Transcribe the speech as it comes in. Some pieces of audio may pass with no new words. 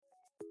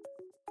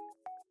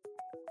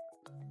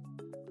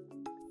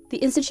The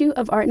Institute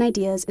of Art and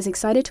Ideas is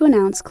excited to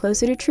announce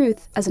Closer to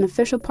Truth as an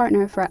official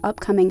partner for our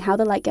upcoming How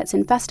the Light Gets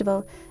In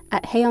festival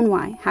at Hay on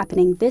Wye,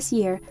 happening this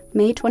year,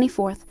 May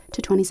 24th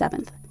to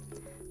 27th.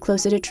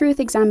 Closer to Truth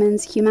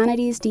examines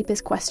humanity's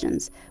deepest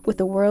questions with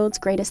the world's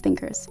greatest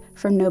thinkers,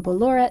 from Nobel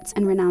laureates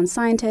and renowned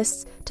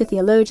scientists to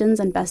theologians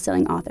and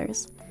best-selling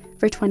authors.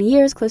 For 20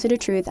 years, Closer to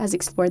Truth has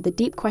explored the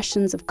deep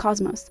questions of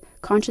cosmos,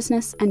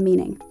 consciousness, and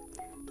meaning.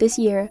 This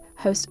year,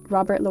 host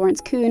Robert Lawrence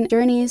Kuhn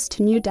journeys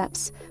to new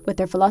depths with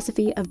their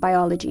Philosophy of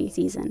Biology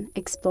season,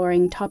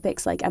 exploring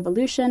topics like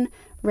evolution,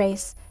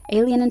 race,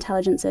 alien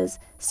intelligences,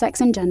 sex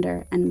and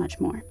gender, and much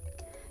more.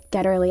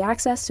 Get early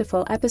access to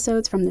full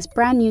episodes from this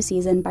brand new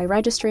season by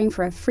registering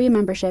for a free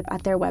membership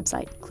at their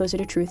website,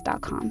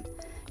 closertotruth.com.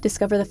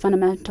 Discover the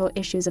fundamental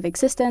issues of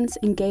existence,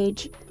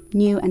 engage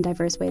new and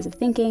diverse ways of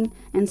thinking,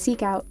 and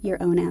seek out your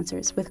own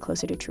answers with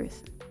Closer to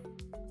Truth.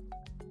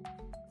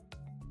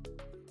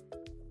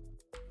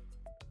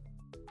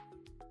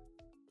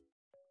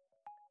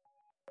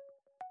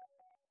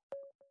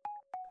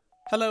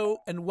 Hello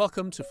and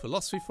welcome to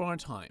Philosophy for Our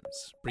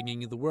Times, bringing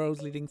you the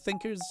world's leading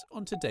thinkers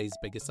on today's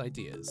biggest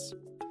ideas.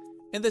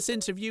 In this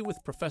interview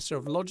with Professor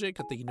of Logic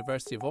at the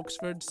University of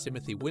Oxford,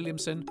 Timothy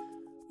Williamson,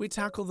 we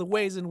tackle the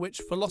ways in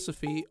which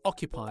philosophy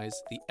occupies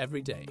the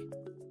everyday.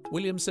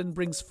 Williamson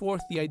brings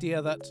forth the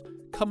idea that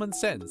common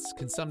sense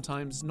can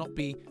sometimes not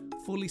be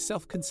fully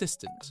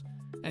self-consistent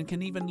and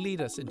can even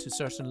lead us into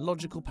certain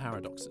logical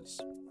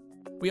paradoxes.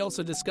 We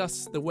also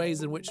discuss the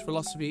ways in which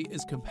philosophy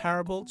is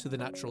comparable to the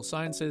natural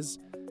sciences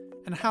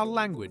and how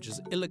language is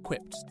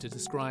ill-equipped to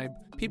describe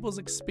people's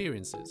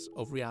experiences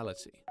of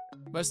reality.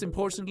 Most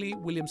importantly,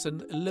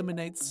 Williamson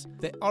illuminates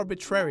the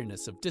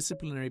arbitrariness of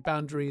disciplinary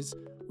boundaries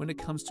when it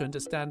comes to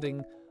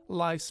understanding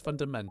life's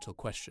fundamental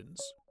questions.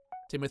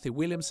 Timothy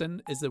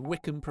Williamson is the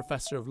Wickham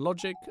Professor of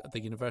Logic at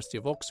the University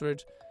of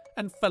Oxford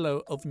and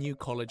Fellow of New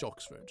College,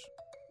 Oxford.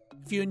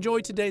 If you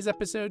enjoyed today's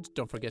episode,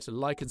 don't forget to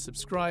like and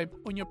subscribe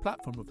on your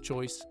platform of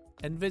choice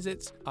and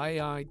visit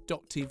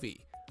iai.tv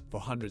for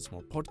hundreds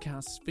more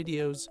podcasts,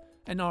 videos,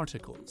 and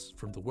articles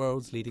from the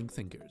world's leading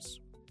thinkers.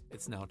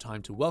 It's now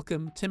time to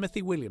welcome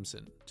Timothy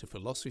Williamson to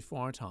Philosophy for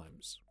Our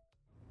Times.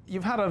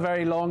 You've had a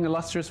very long,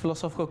 illustrious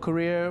philosophical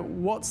career.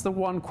 What's the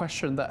one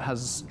question that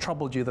has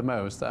troubled you the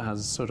most, that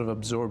has sort of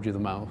absorbed you the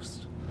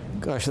most?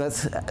 Gosh,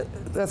 that's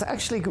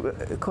actually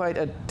quite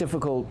a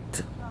difficult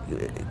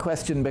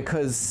question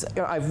because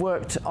I've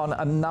worked on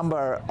a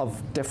number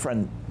of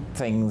different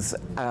things,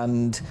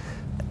 and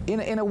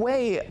in a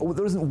way,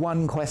 there isn't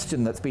one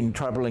question that's been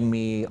troubling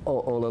me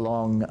all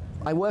along.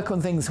 I work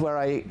on things where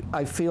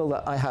I feel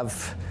that I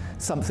have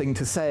something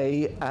to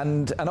say,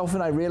 and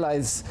often I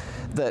realize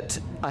that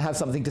I have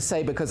something to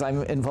say because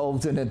I'm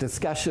involved in a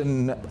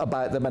discussion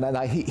about them, and then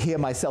I hear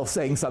myself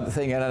saying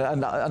something,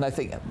 and I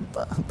think,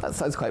 that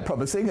sounds quite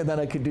promising, and then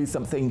I could do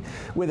something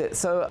with it.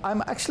 So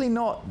I'm actually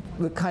not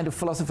the kind of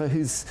philosopher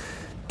who's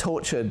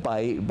tortured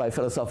by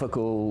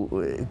philosophical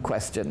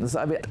questions.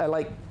 I mean, I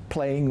like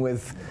playing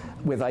with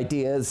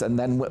ideas, and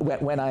then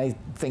when I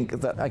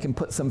think that I can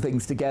put some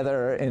things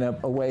together in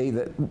a way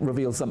that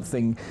reveals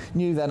something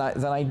new, then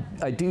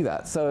I do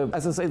that. So,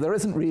 as I say, there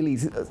isn't really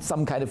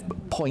some kind of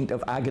point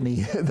of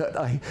agony that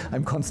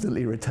I'm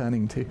constantly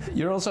returning to.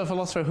 You're also a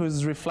philosopher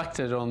who's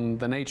reflected on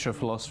the nature of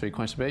philosophy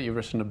quite a bit. You've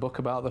written a book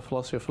about the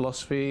philosophy of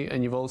philosophy,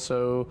 and you've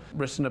also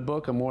written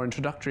a more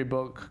introductory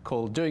book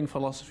called Doing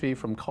Philosophy: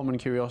 From Common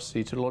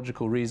Curiosity to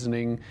Logical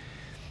Reasoning,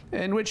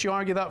 in which you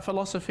argue that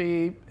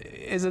philosophy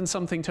isn't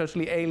something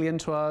totally alien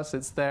to us.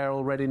 It's there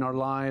already in our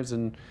lives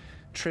and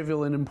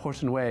trivial in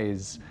important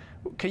ways.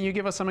 Can you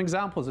give us some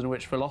examples in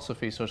which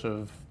philosophy sort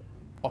of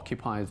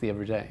occupies the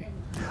everyday?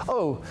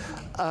 Well,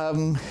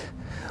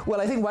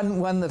 I think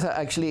one that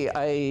actually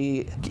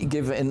I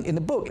give in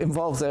the book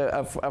involves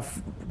a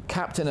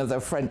captain of the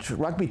French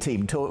rugby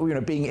team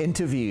being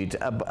interviewed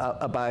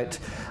about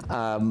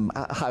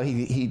how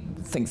he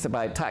thinks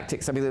about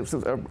tactics. I mean, it was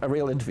a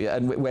real interview,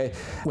 and where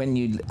when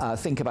you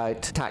think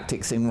about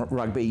tactics in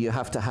rugby, you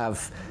have to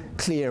have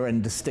clear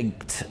and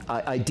distinct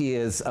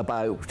ideas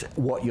about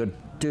what you're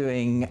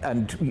doing,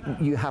 and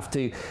you have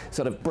to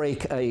sort of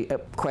break a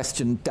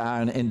question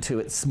down into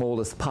its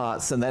smallest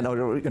parts, and then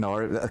or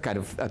a kind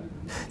of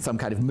some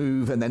kind of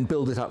move, and then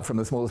build it up from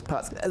the smallest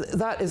parts.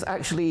 That is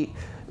actually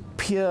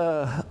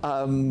pure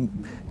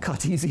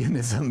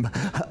Cartesianism.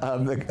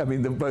 I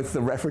mean, both the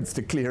reference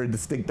to clear and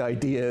distinct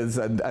ideas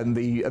and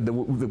the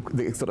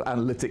sort of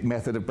analytic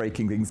method of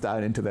breaking things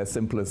down into their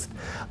simplest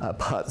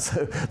parts.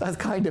 So that's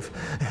kind of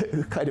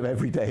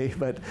everyday.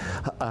 But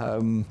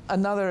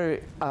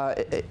another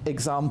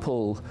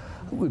example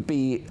would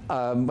be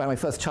when my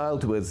first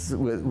child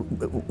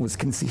was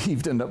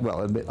conceived, and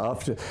a bit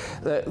after.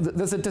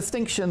 There's a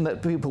distinction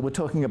that people were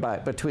talking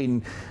about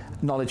between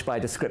knowledge by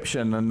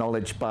description and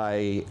knowledge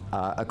by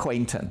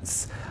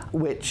acquaintance,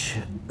 which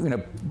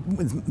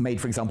was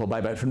made, for example, by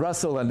Bertrand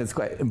Russell, and is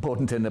quite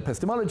important in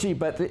epistemology,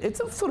 but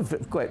it's a sort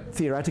of quite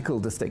theoretical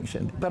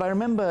distinction. But I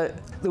remember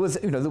there was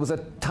a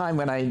time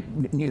when I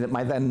knew that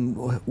my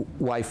then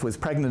wife was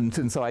pregnant,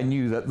 and so I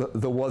knew that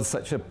there was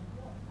such a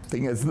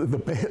thing as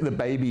the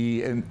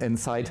baby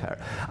inside her.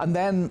 And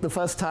then the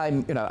first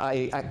time,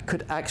 I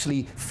could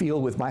actually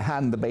feel with my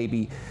hand the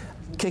baby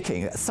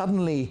kicking.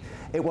 Suddenly,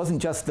 it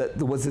wasn't just that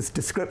there was this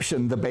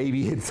description, the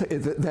baby is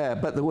there,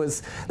 but there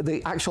was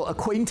the actual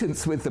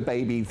acquaintance with the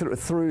baby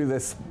through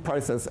this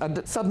process.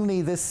 And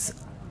suddenly this,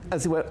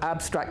 as it were,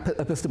 abstract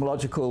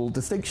epistemological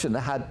distinction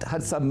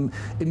had some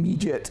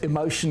immediate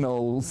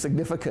emotional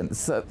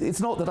significance. It's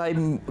not that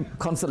I'm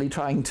constantly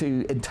trying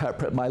to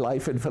interpret my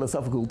life in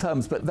philosophical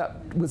terms, but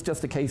that was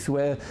just a case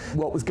where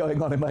what was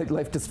going on in my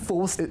life just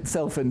forced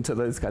itself into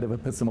those kind of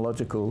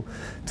epistemological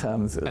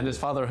terms. And is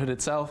fatherhood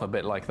itself a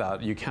bit like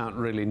that? You can't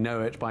really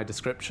know it by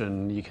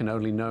description. You can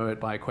only know it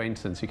by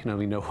acquaintance. You can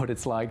only know what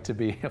it's like to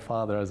be a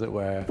father, as it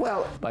were,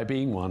 by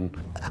being one.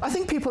 I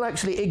think people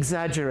actually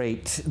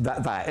exaggerate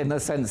that in the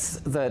sense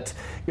that,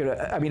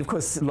 of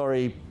course,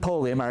 Laurie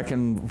Pohl, the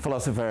American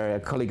philosopher, a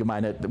colleague of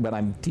mine when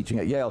I'm teaching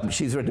at Yale,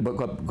 she's written a book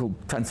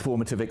called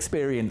Transformative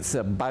Experience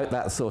about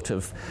that sort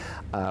of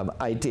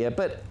idea.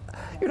 But,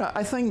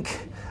 I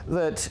think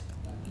that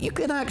you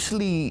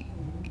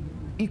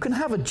can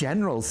have a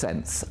general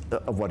sense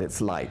of what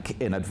it's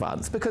like in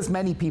advance, because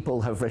many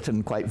people have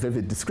written quite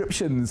vivid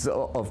descriptions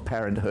of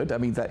parenthood. I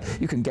mean, that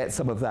you can get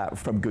some of that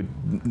from good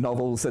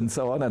novels and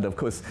so on. And of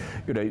course,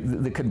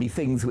 there can be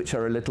things which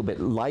are a little bit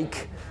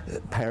like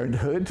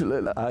parenthood,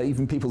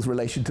 even people's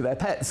relation to their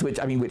pets, which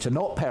are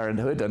not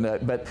parenthood,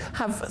 but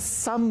have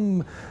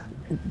some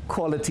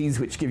qualities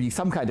which give you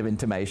some kind of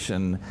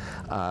intimation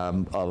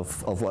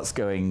of what's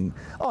going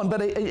on.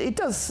 But it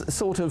does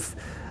sort of,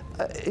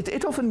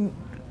 it often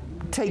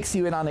takes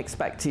you in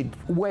unexpected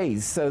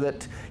ways, so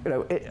that,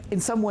 in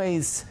some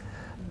ways,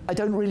 I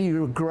don't really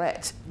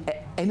regret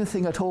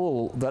anything at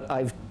all that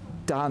I've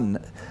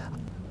done,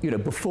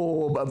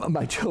 before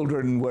my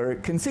children were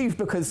conceived,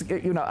 because,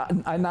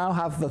 I now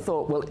have the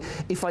thought, well,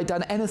 if I'd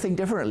done anything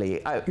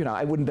differently,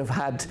 I wouldn't have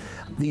had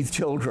these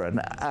children,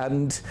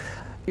 and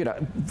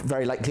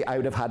very likely I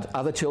would have had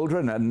other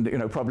children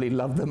and, probably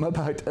loved them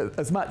about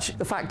as much.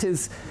 The fact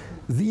is,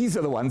 these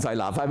are the ones I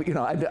love.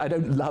 I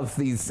don't love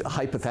these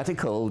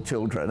hypothetical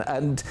children,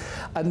 and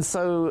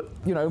so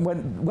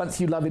once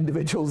you love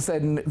individuals,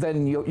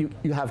 then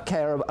you have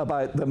care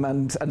about them,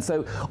 and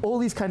so all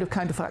these kind of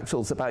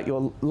counterfactuals about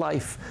your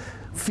life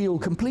feel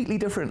completely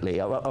differently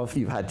if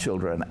you've had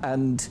children,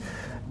 and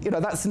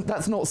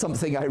that's not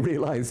something I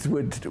realized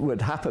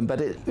would happen. But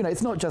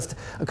it's not just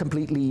a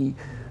completely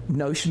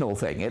notional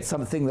thing. It's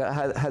something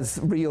that has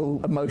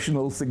real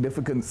emotional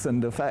significance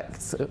and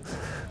effects.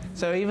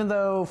 So even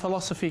though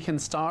philosophy can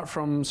start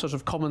from sort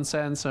of common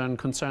sense and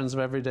concerns of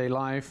everyday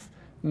life,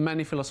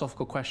 many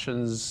philosophical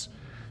questions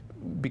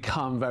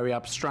become very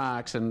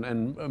abstract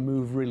and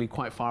move really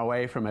quite far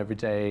away from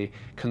everyday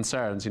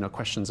concerns.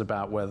 Questions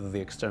about whether the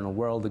external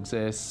world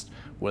exists,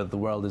 whether the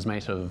world is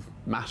made of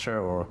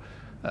matter or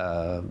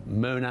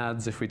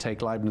monads, if we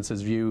take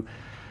Leibniz's view.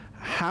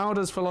 How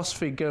does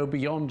philosophy go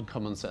beyond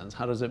common sense?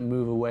 How does it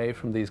move away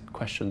from these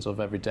questions of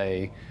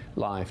everyday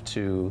life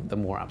to the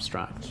more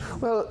abstract?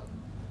 Well,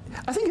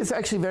 I think it's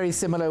actually very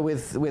similar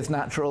with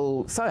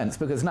natural science,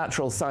 because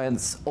natural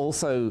science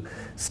also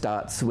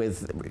starts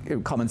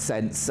with common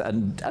sense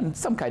and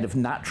some kind of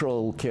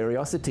natural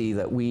curiosity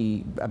that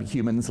we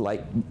humans,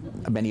 like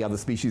many other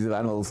species of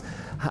animals,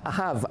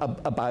 have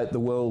about the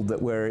world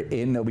that we're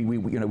in.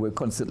 We're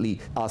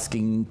constantly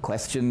asking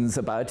questions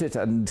about it,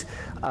 and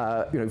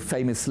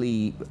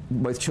famously,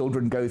 most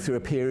children go through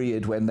a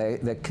period when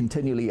they're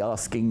continually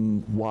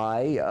asking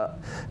why,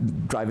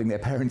 driving their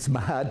parents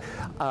mad,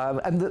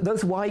 and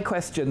those why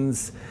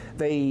questions,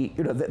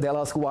 they'll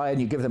ask why,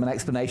 and you give them an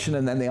explanation,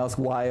 and then they ask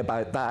why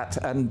about that,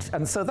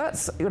 and so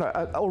that's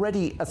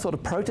already a sort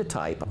of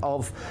prototype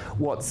of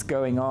what's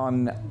going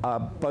on,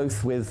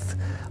 both with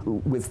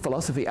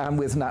philosophy and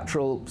with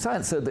natural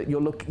science, so that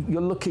you're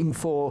looking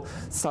for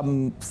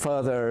some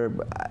further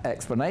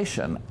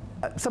explanation.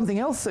 Something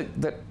else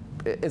that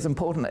is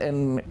important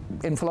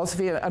in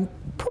philosophy, and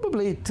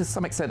probably to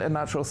some extent in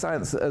natural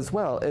science as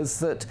well, is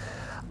that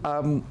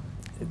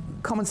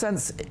common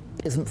sense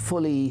isn't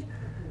fully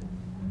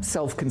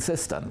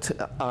self-consistent.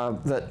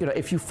 That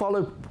if you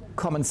follow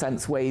common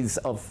sense ways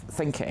of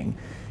thinking,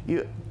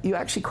 you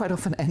actually quite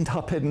often end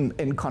up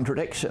in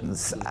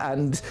contradictions,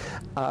 and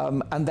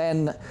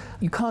then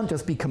you can't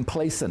just be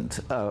complacent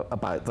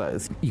about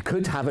those. You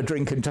could have a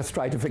drink and just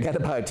try to forget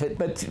about it,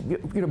 but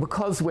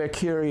because we're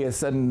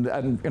curious and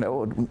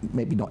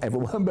maybe not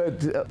everyone,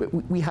 but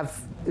we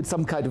have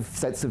some kind of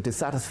sense of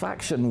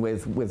dissatisfaction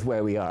with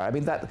where we are. I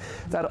mean, that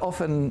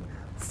often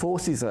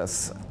forces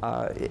us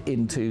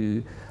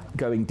into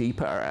going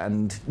deeper,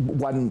 and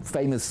one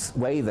famous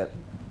way that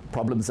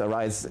problems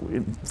arise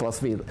in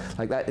philosophy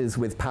like that is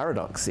with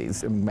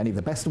paradoxes. And many of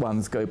the best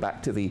ones go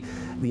back to the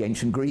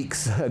ancient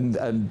Greeks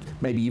and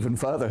maybe even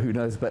further, who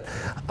knows, but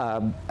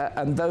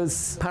and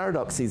those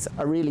paradoxes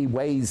are really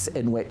ways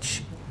in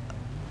which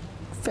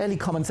fairly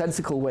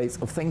commonsensical ways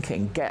of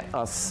thinking get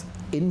us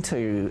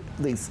into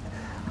these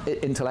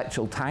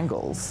intellectual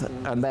tangles,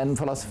 and then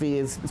philosophy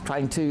is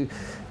trying to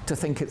to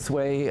think its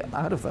way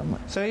out of them.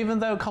 So even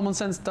though common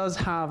sense does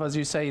have, as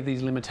you say,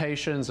 these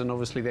limitations, and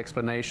obviously the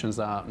explanations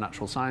that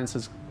natural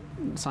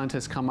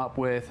scientists come up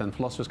with and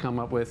philosophers come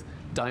up with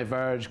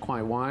diverge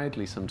quite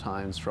widely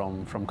sometimes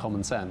from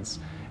common sense.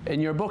 In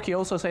your book, you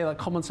also say that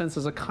common sense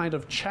is a kind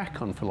of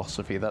check on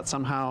philosophy, that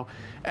somehow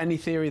any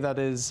theory that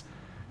is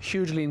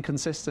hugely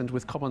inconsistent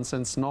with common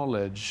sense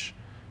knowledge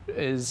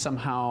is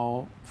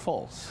somehow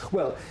false.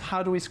 Well,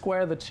 how do we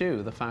square the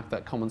two, the fact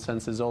that common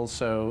sense is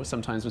also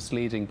sometimes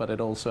misleading, but it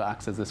also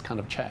acts as this kind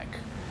of check?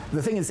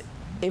 The thing is,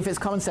 if it's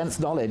common sense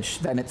knowledge,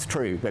 then it's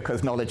true,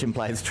 because knowledge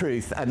implies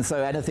truth. And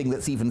so anything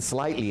that's even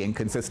slightly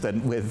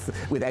inconsistent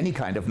with any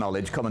kind of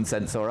knowledge, common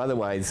sense or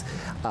otherwise,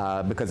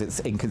 because it's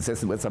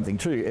inconsistent with something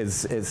true,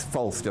 is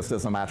false, just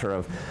as a matter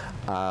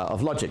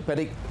of logic.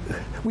 But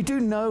we do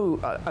know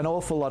an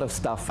awful lot of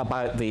stuff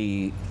about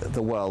the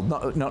world,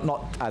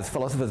 not as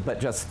philosophers,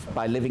 but just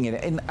by living in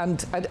it.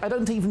 And I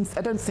don't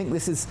think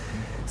this is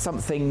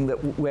something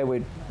where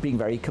we're being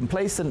very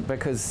complacent,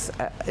 because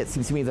it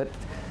seems to me that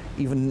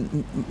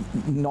even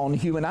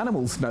non-human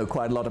animals know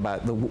quite a lot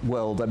about the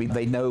world. I mean,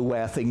 they know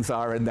where things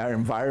are in their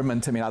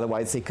environment. I mean,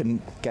 otherwise they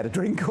couldn't get a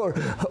drink or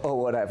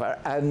whatever.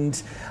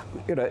 And,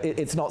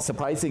 it's not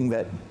surprising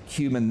that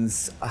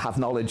humans have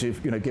knowledge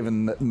of,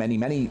 given that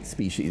many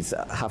species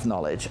have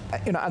knowledge.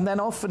 And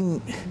then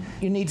often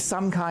you need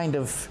some kind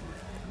of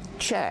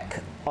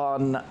check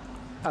on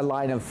a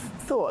line of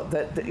thought,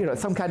 that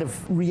some kind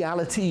of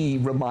reality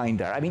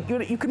reminder. I mean,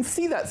 you can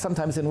see that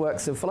sometimes in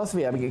works of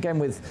philosophy. I mean, again,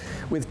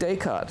 with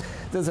Descartes,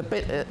 there's a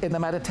bit in the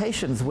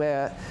Meditations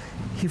where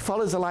he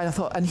follows a line of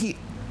thought, and he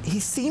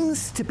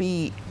seems to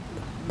be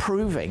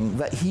proving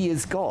that he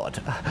is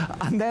God.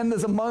 And then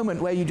there's a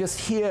moment where you just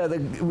hear the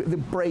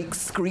brakes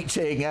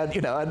screeching, and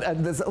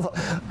there's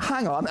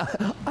hang on,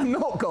 I'm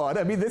not God.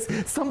 I mean,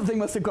 something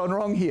must have gone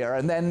wrong here.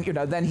 And then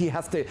then he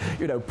has to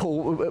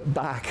pull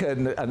back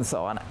and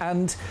so on.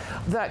 And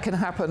that can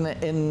happen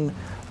in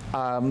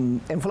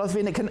philosophy,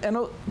 and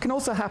it can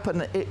also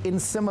happen in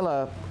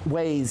similar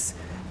ways,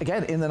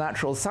 again, in the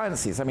natural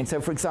sciences. I mean,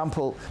 so for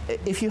example,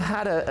 if you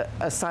had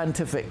a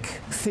scientific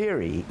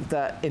theory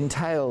that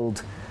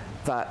entailed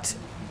that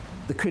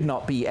there could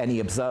not be any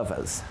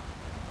observers,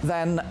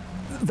 then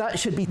that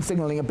should be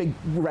signaling a big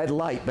red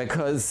light,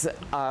 because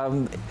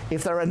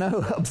if there are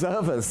no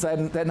observers,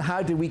 then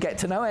how do we get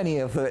to know any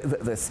of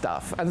this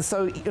stuff? And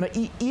so,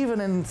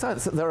 even in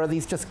science, there are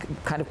these just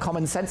kind of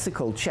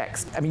commonsensical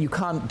checks. I mean, you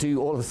can't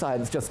do all of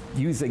science just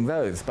using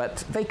those,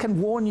 but they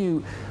can warn you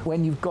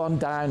when you've gone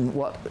down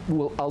what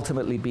will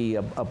ultimately be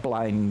a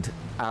blind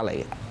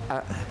alley.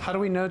 How do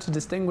we know to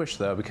distinguish,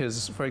 though?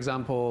 Because, for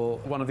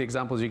example, one of the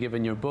examples you give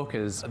in your book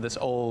is this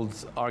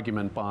old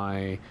argument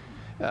by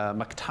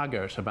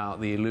MacTaggart about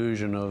the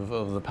illusion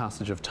of the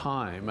passage of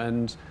time.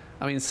 And,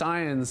 I mean,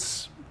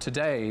 science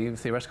today,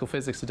 theoretical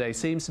physics today,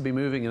 seems to be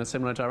moving in a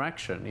similar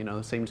direction.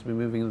 Seems to be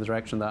moving in the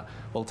direction that,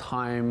 well,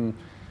 time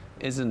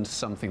isn't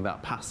something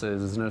that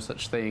passes. There's no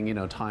such thing.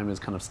 Time is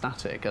kind of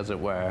static, as it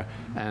were,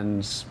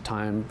 and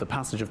the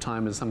passage of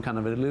time is some kind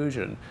of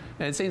illusion.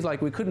 And it seems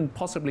like we couldn't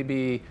possibly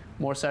be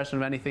more certain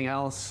of anything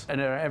else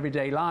in our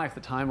everyday life.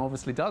 That time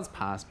obviously does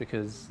pass,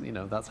 because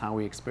that's how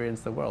we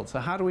experience the world. So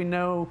how do we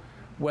know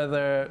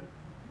whether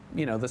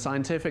the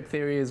scientific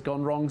theory has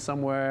gone wrong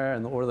somewhere,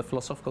 or the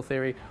philosophical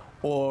theory,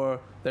 or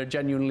there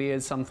genuinely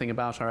is something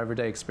about our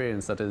everyday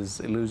experience that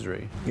is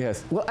illusory?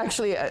 Yes. Well,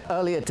 actually,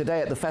 earlier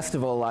today at the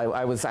festival,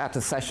 I was at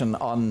a session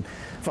on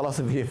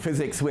philosophy of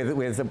physics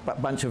with a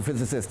bunch of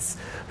physicists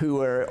who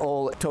were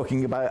all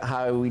talking about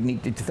how we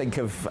needed to think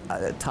of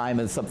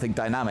time as something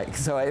dynamic.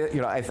 So,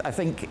 I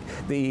think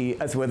the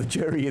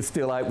jury is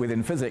still out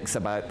within physics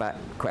about that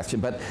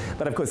question. But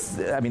of course,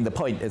 I mean, the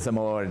point is a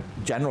more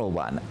general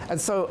one. And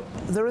so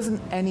there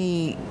isn't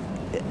any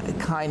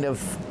kind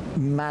of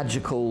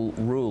magical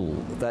rule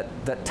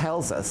that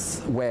tells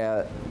us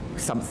where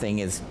something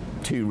is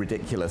too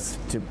ridiculous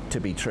to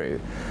be true.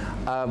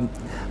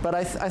 But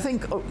I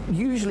think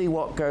usually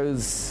what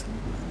goes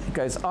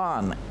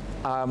on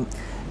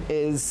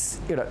is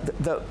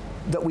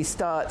that we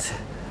start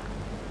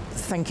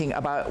thinking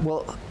about,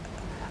 well,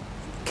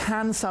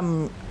 can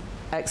some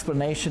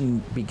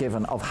explanation be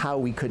given of how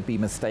we could be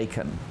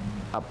mistaken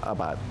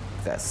about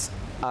this?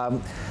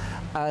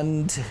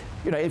 And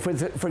if,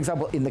 for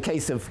example, in the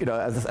case of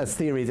as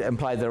theories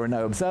imply there are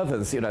no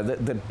observers,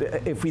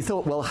 if we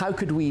thought, well, how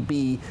could we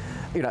be,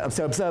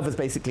 so observers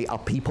basically are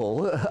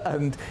people,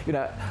 and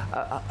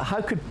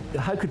how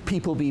could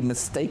people be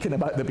mistaken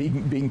about them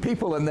being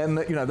people, and then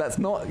that's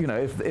not,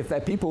 if they're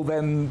people,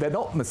 then they're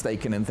not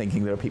mistaken in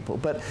thinking they're people.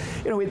 But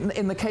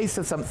in the case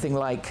of something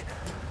like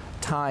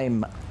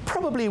time,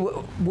 probably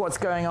what's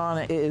going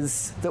on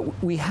is that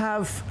we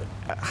have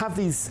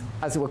these,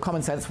 as it were,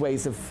 common sense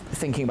ways of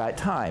thinking about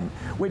time,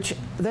 which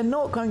they're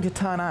not going to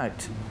turn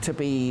out to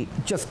be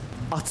just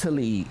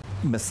utterly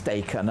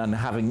mistaken and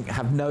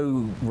have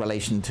no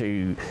relation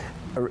to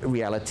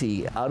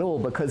reality at all,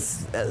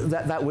 because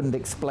that wouldn't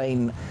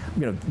explain,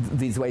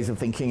 these ways of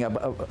thinking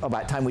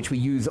about time, which we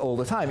use all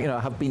the time,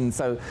 have been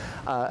so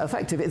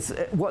effective.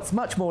 What's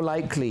much more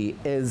likely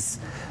is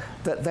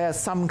that there's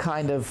some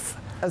kind of,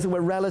 as it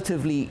were,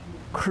 relatively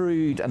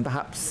crude and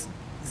perhaps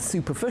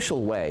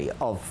superficial way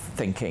of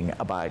thinking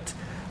about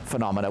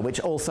phenomena, which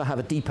also have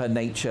a deeper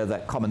nature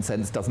that common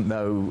sense doesn't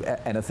know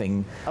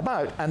anything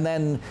about. And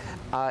then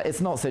it's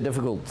not so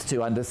difficult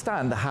to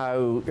understand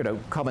how,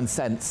 common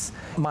sense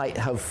might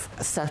have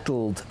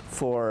settled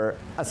for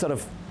a sort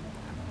of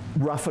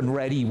rough and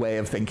ready way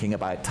of thinking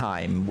about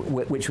time,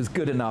 which was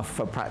good enough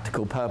for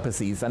practical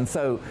purposes, and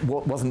so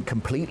wasn't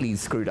completely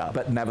screwed up,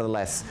 but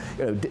nevertheless,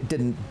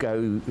 didn't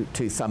go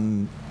to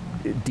some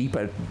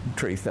deeper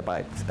truth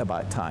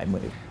about time.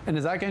 And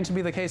is that going to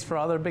be the case for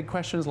other big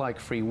questions like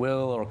free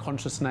will or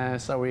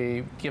consciousness? Are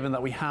we, given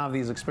that we have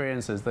these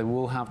experiences, they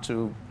will have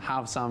to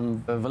have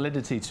some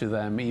validity to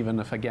them, even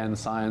if, again,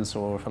 science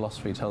or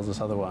philosophy tells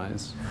us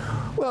otherwise?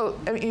 Well,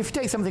 if you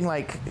take something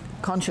like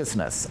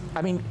consciousness,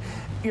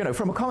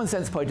 from a common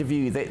sense point of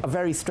view, a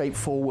very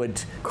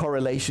straightforward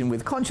correlation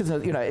with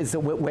consciousness, is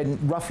that when,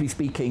 roughly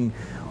speaking,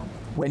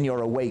 when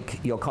you're awake,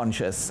 you're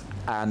conscious,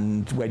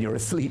 and when you're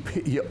asleep,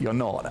 you're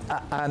not.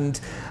 And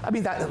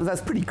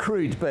that's pretty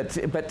crude, but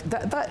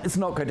that is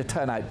not going to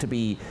turn out to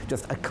be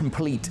just a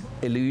complete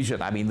illusion.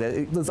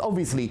 There's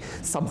obviously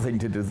something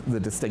to the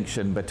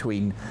distinction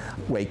between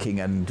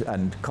waking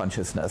and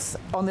consciousness.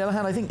 On the other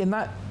hand, I think in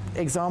that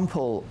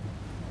example,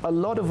 a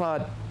lot of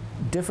our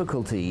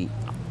difficulty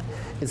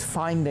is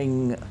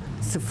finding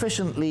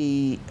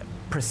sufficiently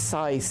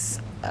precise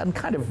and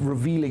kind of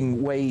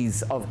revealing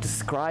ways of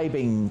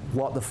describing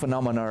what the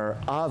phenomena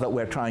are that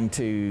we're trying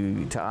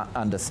to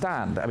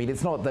understand.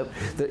 It's not that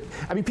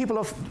people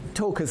often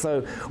talk as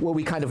though, well,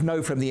 we kind of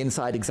know from the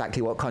inside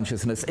exactly what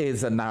consciousness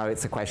is, and now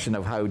it's a question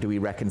of how do we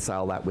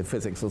reconcile that with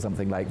physics or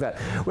something like that.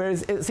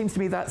 Whereas it seems to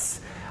me that's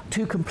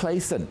too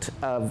complacent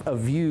a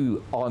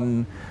view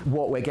on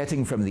what we're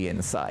getting from the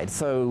inside.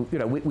 So,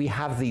 we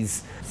have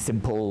these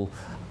simple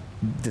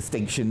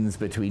distinctions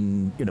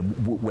between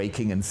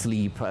waking and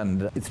sleep,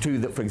 and it's true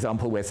that, for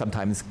example, we're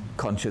sometimes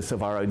conscious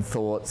of our own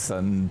thoughts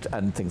and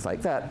things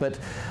like that, but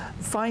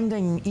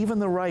finding even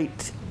the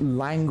right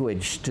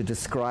language to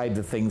describe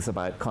the things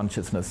about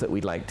consciousness that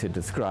we'd like to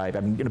describe.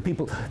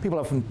 People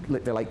often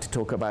they like to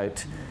talk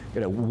about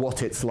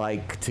what it's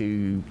like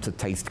to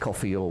taste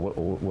coffee or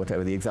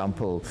whatever the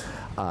example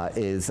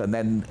is, and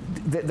then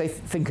they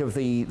think of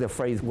the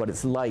phrase what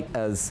it's like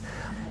as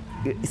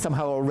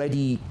somehow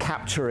already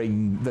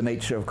capturing the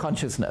nature of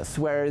consciousness,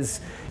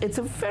 whereas it's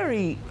a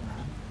very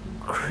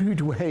crude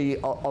way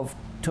of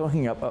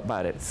talking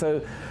about it.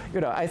 So,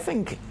 I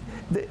think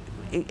that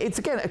it's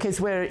again a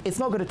case where it's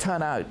not going to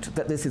turn out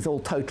that this is all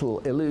total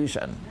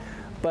illusion,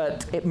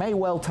 but it may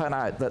well turn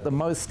out that the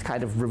most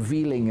kind of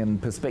revealing and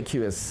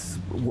perspicuous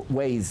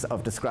ways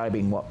of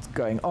describing what's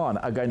going on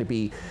are going to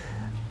be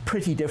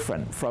pretty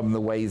different from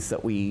the ways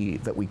that we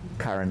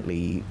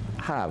currently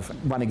have.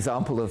 One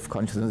example of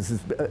consciousness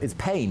is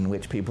pain,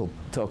 which people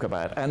talk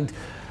about. And,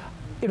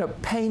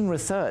 pain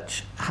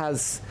research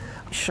has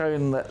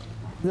shown that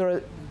there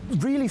are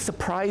really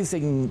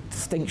surprising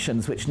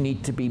distinctions which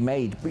need to be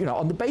made,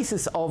 on the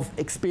basis of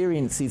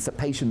experiences that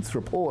patients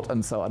report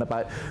and so on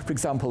about, for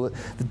example,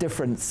 the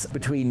difference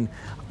between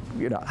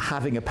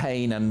having a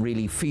pain and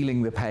really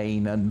feeling the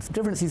pain, and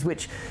differences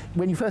which,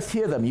 when you first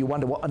hear them, you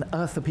wonder what on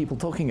earth are people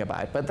talking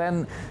about. But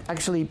then,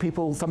 actually,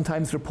 people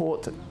sometimes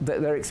report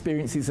their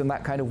experiences in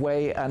that kind of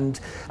way, and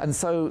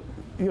so,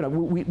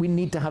 we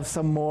need to have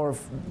some more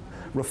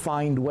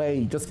refined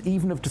way, just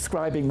even of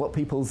describing what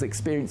people's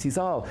experiences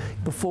are,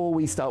 before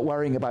we start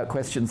worrying about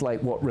questions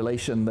like what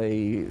relation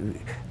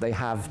they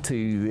have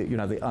to,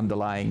 the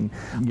underlying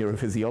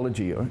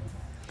neurophysiology.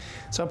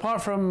 So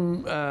apart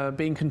from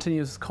being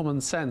continuous with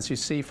common sense, you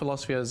see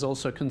philosophy as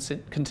also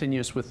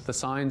continuous with the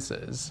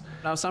sciences.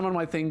 Now, someone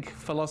might think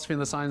philosophy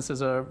and the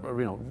sciences are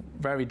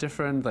very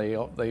different.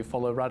 They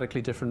follow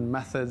radically different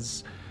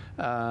methods.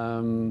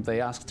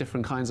 They ask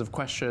different kinds of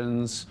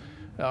questions.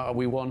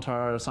 We want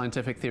our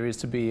scientific theories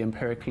to be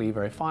empirically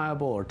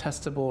verifiable or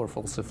testable or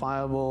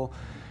falsifiable,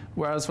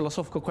 whereas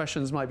philosophical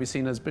questions might be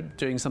seen as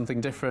doing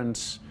something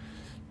different,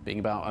 being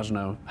about,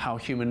 how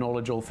human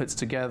knowledge all fits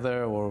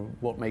together or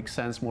what makes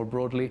sense more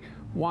broadly.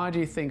 Why do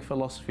you think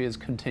philosophy is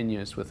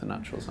continuous with the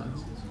natural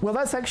sciences? Well,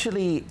 that's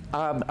actually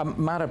a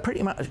matter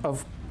pretty much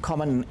of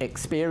common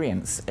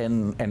experience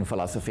in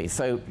philosophy.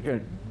 So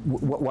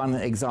one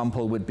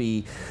example would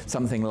be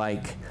something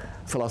like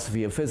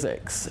philosophy of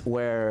physics,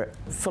 where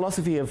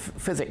philosophy of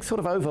physics sort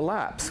of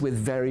overlaps with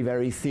very,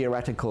 very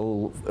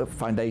theoretical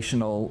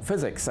foundational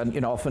physics.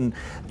 And often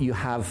you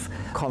have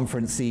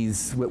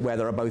conferences where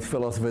there are both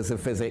philosophers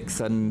of physics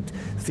and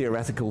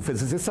theoretical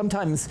physicists.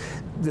 Sometimes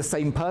the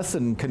same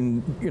person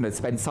can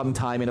spend some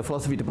time in a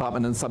philosophy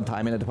department and some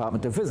time in a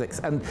department of physics,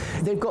 and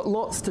they've got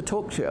lots to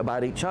talk to you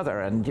about each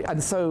other.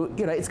 And so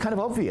it's kind of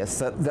obvious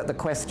that the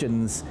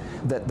questions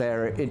that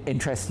they're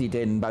interested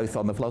in, both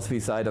on the philosophy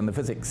side and the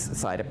physics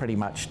side, are pretty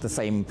much the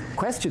same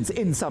questions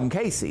in some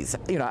cases,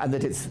 and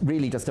that it's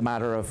really just a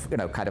matter of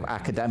kind of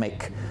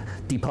academic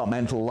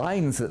departmental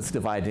lines that's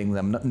dividing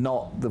them,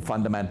 not the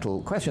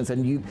fundamental questions.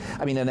 And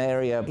an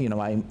area,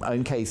 my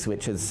own case,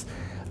 which is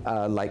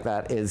like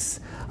that is,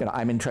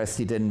 I'm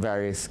interested in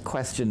various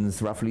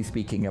questions, roughly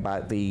speaking,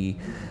 about the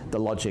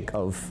logic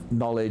of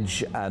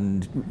knowledge,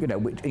 and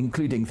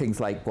including things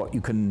like what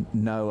you can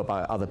know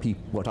about other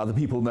people, what other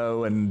people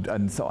know,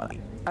 and so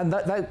on. And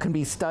that can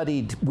be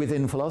studied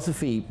within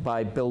philosophy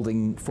by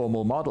building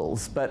formal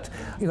models. But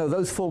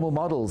those formal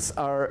models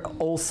are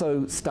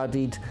also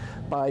studied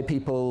by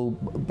people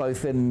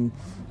both in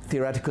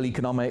theoretical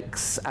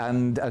economics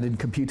and in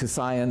computer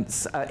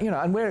science, and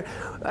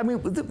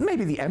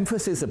maybe the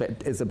emphasis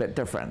is a bit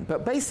different,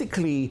 but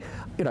basically,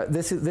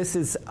 this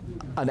is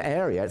an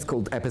area. It's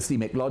called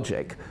epistemic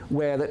logic,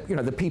 where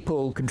the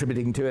people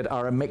contributing to it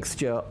are a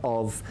mixture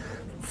of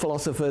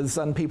philosophers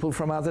and people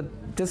from other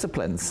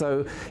disciplines.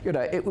 So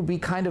it would be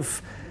kind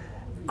of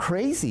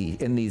crazy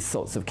in these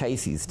sorts of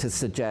cases to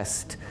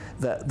suggest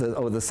that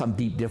there's some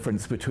deep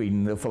difference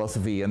between the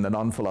philosophy and the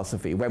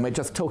non-philosophy when we're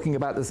just talking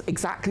about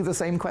exactly the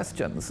same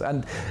questions.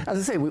 And as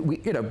I say, we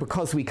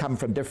because we come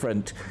from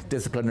different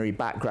disciplinary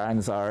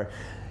backgrounds, our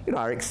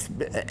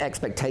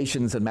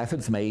expectations and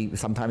methods may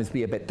sometimes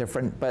be a bit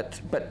different,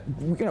 but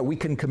we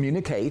can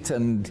communicate,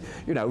 and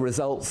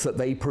results that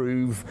they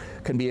prove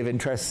can be of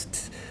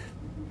interest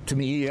to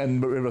me,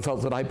 and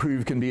results that I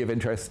prove can be of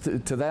interest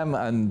to them,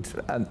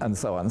 and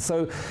so on.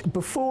 So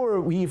before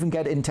we even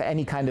get into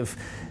any kind of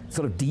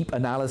sort of deep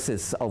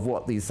analysis of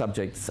what these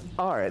subjects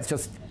are, it's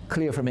just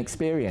clear from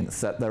experience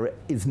that there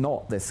is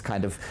not this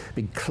kind of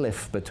big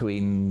cliff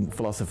between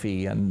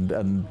philosophy and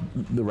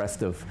the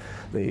rest of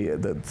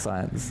the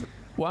science.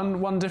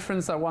 One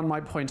difference that one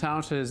might point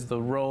out is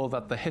the role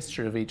that the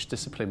history of each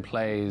discipline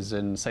plays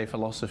in, say,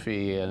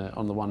 philosophy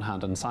on the one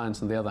hand and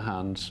science on the other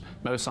hand.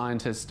 Most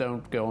scientists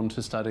don't go on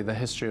to study the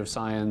history of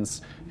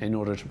science in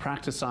order to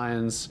practice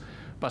science,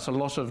 but a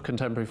lot of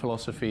contemporary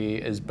philosophy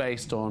is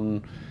based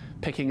on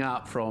picking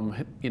up from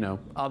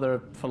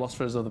other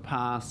philosophers of the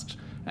past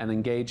and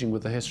engaging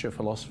with the history of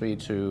philosophy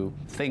to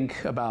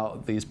think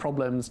about these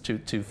problems,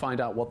 to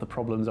find out what the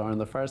problems are in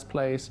the first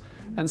place,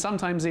 and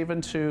sometimes even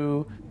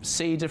to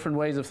see different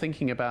ways of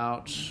thinking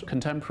about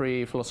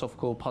contemporary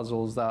philosophical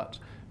puzzles that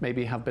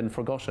maybe have been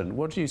forgotten.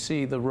 What do you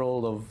see the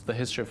role of the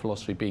history of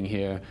philosophy being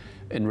here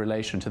in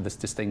relation to this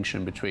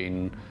distinction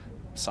between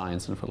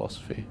science and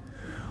philosophy?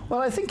 Well,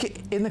 I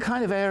think in the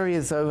kind of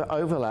areas of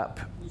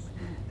overlap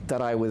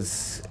that I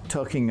was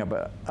talking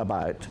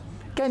about,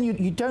 again,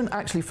 you don't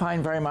actually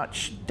find very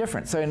much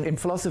difference. So in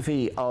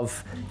philosophy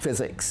of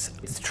physics,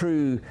 it's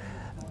true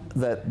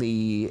that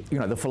the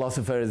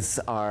philosophers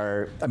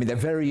are, they're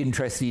very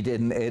interested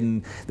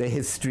in the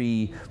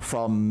history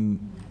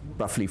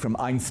roughly from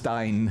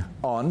Einstein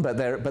on, but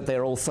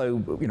they're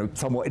also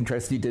somewhat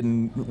interested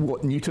in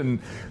what Newton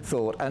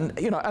thought, and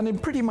in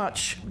pretty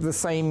much the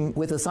same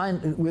with the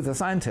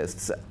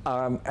scientists.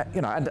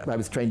 And I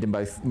was trained in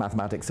both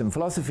mathematics and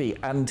philosophy,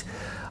 and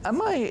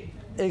my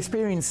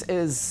experience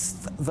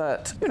is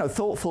that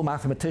thoughtful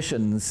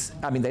mathematicians,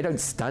 they don't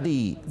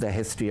study the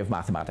history of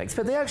mathematics,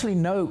 but they actually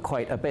know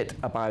quite a bit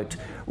about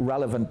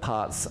relevant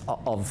parts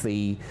of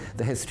the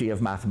history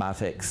of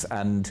mathematics,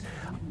 and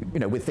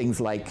with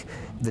things like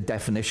the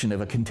definition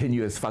of a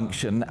continuous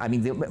function.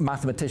 The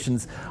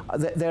mathematicians,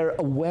 they're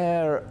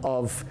aware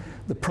of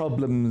the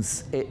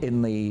problems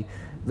in the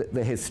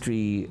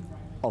history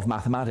of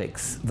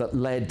mathematics that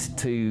led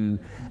to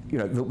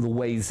the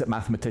ways that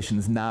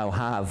mathematicians now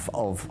have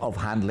of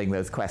handling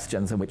those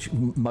questions, and which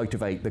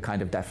motivate the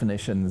kind of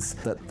definitions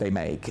that they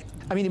make.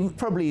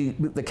 Probably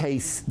the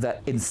case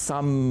that in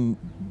some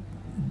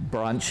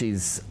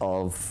branches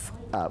of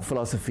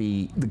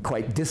philosophy, the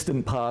quite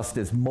distant past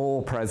is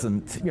more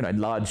present,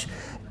 in large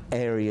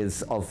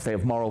areas of, say,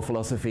 of moral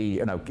philosophy.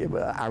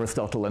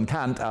 Aristotle and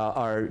Kant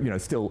are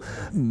still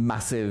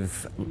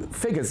massive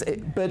figures.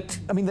 But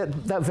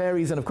that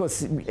varies, and of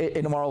course,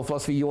 in moral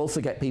philosophy, you also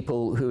get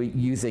people who are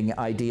using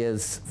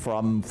ideas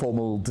from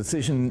formal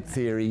decision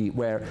theory,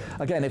 where,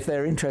 again, if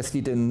they're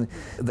interested in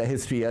the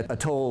history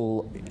at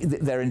all,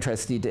 they're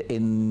interested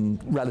in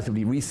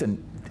relatively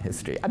recent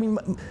history.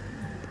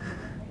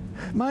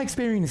 My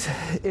experience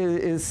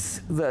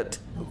is that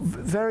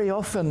very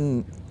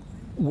often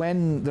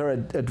when there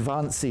are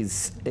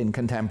advances in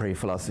contemporary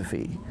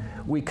philosophy,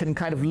 we can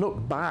kind of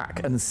look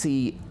back and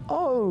see,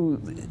 oh,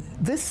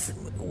 this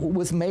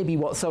was maybe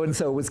what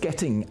so-and-so was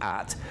getting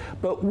at,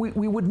 but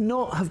we would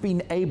not have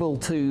been able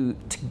to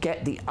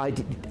get the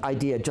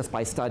idea just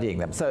by studying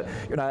them. So,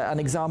 an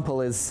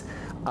example is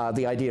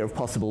the idea of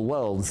possible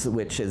worlds,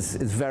 which is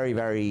very,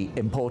 very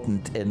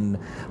important in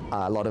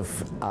a lot of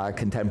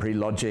contemporary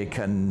logic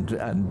and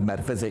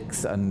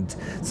metaphysics and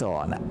so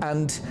on.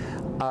 And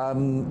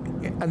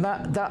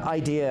that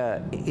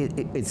idea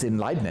is in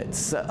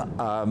Leibniz,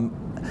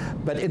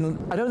 but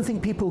I don't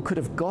think people could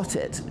have got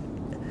it,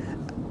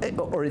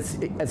 or as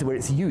it were,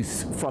 its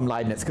use from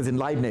Leibniz, because in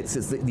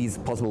Leibniz, these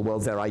possible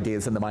worlds, they're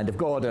ideas in the mind of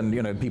God,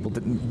 and people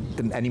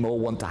didn't anymore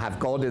want to have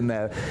God in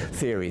their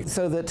theory.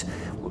 So that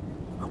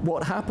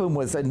what happened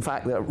was, in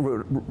fact, that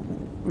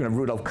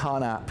Rudolf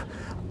Carnap,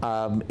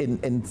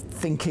 in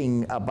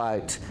thinking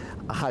about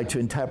how to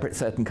interpret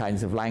certain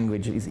kinds of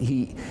language,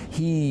 he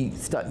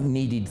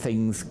needed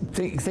things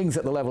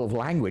at the level of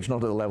language, not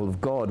at the level of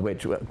God,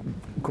 which were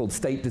called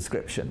state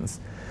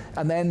descriptions.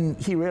 And then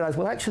he realized,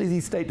 well, actually,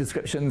 these state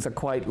descriptions are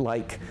quite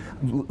like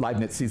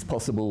Leibniz's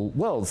possible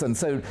worlds. And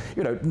so,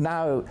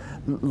 now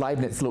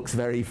Leibniz looks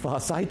very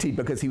far-sighted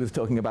because he was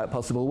talking about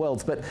possible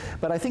worlds. But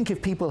I think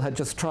if people had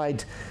just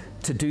tried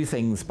to do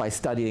things by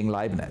studying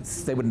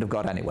Leibniz, they wouldn't have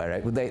got anywhere.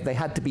 They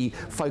had to be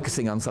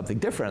focusing on something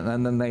different,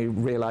 and then they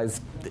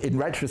realized in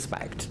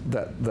retrospect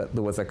that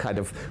there was a kind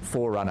of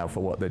forerunner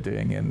for what they're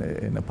doing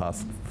in the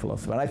past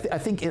philosophy. And I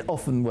think it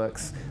often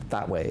works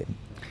that way.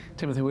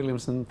 Timothy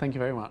Williamson, thank you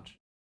very much.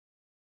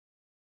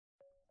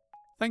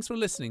 Thanks for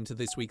listening to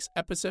this week's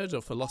episode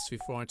of Philosophy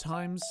for Our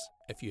Times.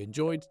 If you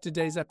enjoyed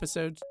today's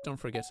episode, don't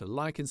forget to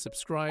like and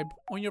subscribe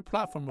on your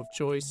platform of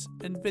choice,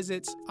 and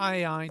visit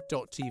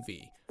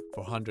iai.tv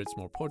for hundreds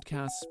more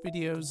podcasts,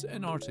 videos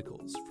and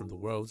articles from the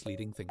world's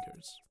leading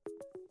thinkers.